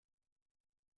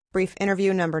Brief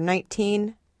interview number 19,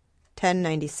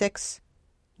 1096,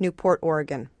 Newport,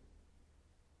 Oregon.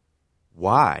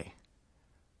 Why?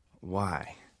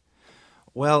 Why?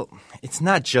 Well, it's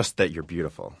not just that you're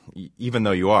beautiful, even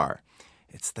though you are.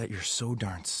 It's that you're so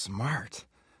darn smart.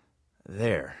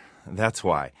 That's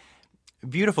why.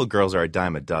 Beautiful girls are a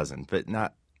dime a dozen, but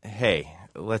not... Hey,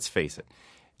 let's face it.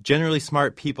 Generally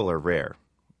smart people are rare.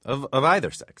 Of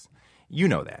either sex. You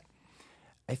know that.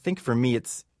 I think for me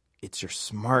it's your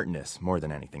smartness more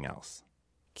than anything else.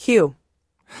 Q.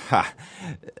 Ha!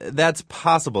 That's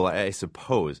possible, I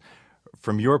suppose,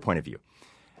 from your point of view.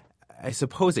 I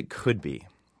suppose it could be.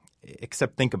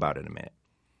 Except think about it a minute.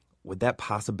 Would that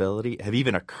possibility have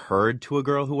even occurred to a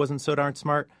girl who wasn't so darn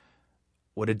smart?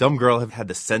 Would a dumb girl have had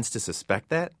the sense to suspect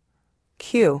that?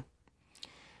 Q.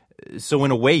 So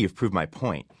in a way, you've proved my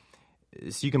point.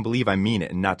 So you can believe I mean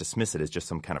it and not dismiss it as just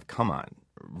some kind of come-on,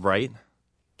 right?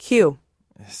 Q.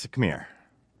 So come here.